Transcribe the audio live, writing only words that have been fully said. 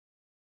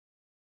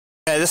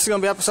this is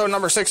going to be episode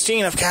number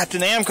 16 of Captain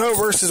Namco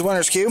Vs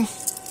Winners Cube.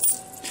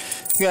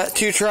 We got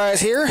 2 tries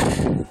here.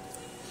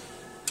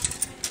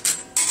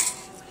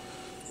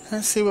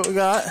 Let's see what we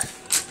got.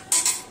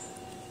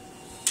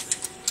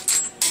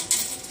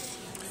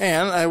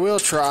 And I will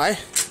try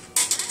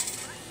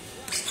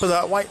for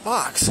that white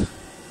box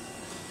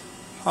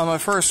on my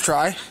first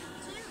try.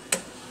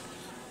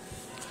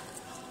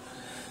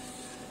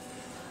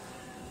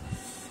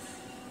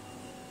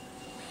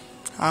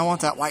 I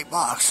want that white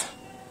box.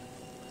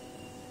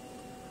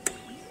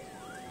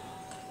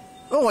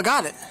 Oh, I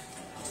got it.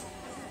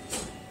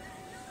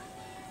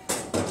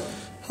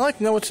 I'd like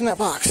to know what's in that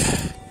box.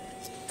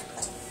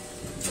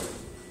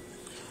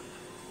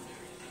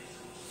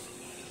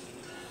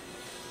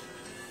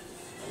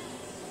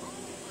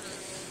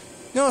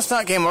 No, it's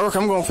not game over.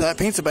 I'm going for that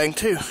pizza bag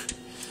too.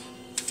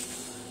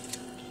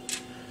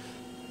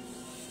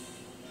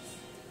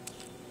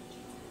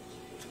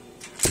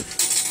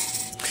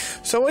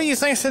 So what do you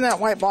think's in that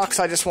white box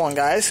I just won,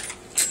 guys?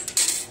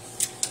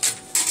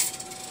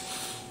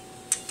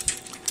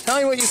 Tell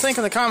me what you think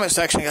in the comment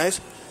section,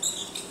 guys.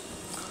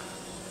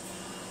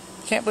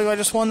 Can't believe I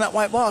just won that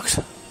white box.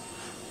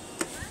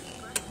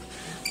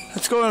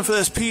 Let's go in for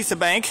this pizza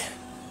bank.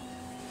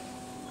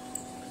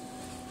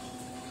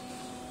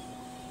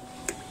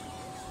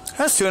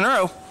 That's 2 in a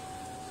row.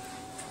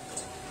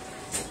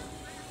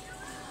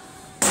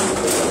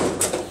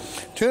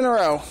 2 in a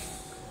row.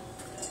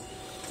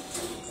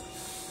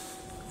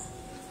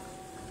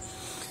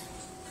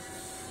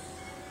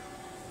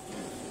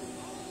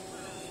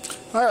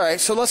 Alright,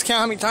 so let's count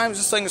how many times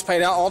this thing is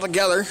paid out all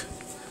together.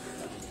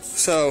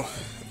 So,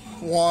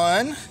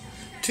 1,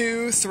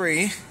 2,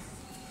 3,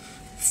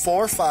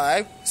 4,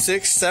 5,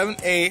 6, 7,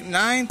 8,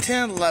 9,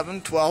 10,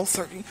 11, 12,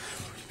 13,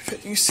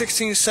 15,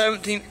 16,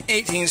 17,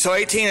 18. So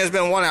 18 has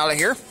been won out of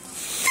here.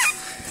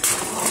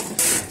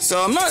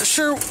 So I'm not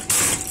sure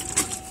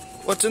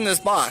what's in this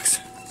box,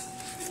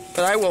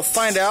 but I will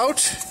find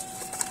out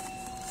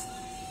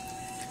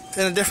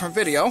in a different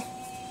video.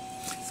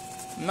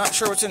 I'm not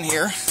sure what's in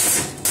here.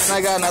 And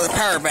I got another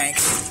power bank.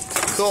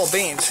 Cool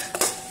beans.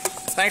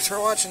 Thanks for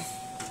watching.